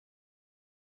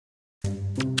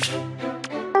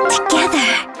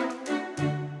Together.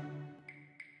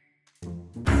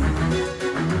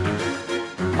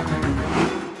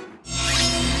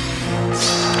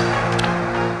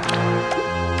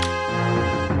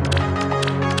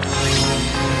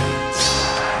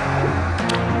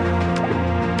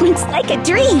 It's like a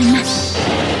dream.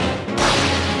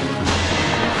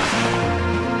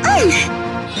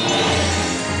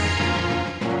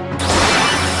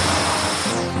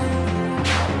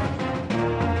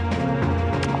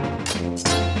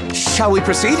 Shall we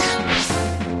proceed?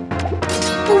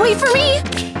 Wait for me!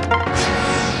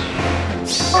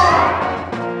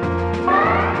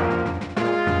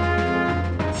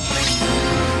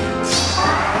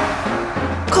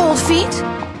 Cold feet?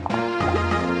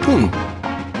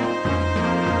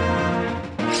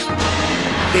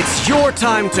 It's your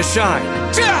time to shine.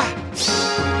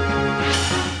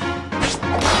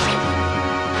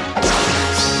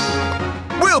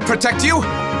 We'll protect you,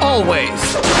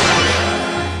 always.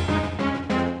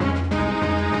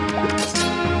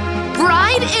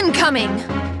 Bride incoming!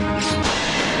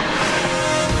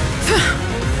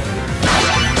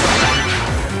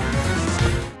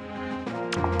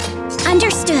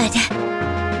 Understood.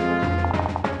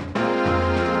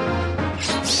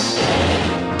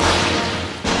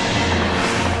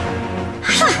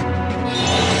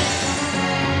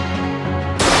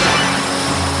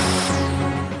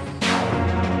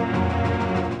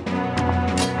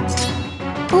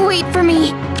 Wait for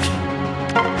me.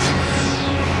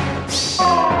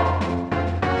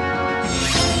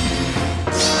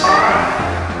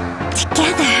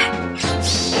 Together.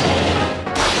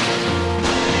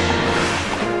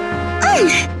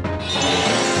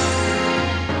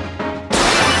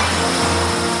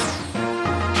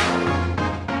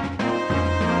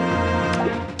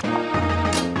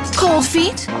 Cold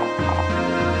feet?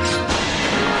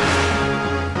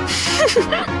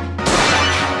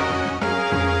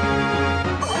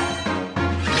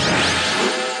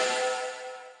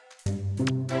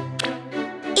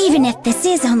 Even if this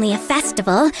is only a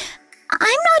festival,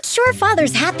 I'm not sure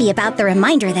Father's happy about the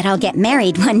reminder that I'll get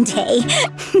married one day.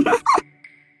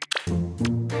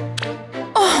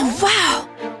 Oh, wow!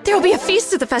 There'll be a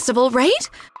feast at the festival, right?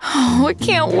 Oh, I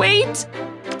can't wait!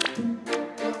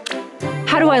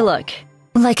 How do I look?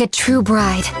 Like a true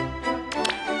bride.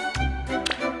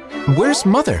 Where's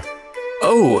Mother?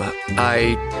 Oh,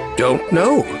 I don't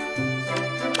know.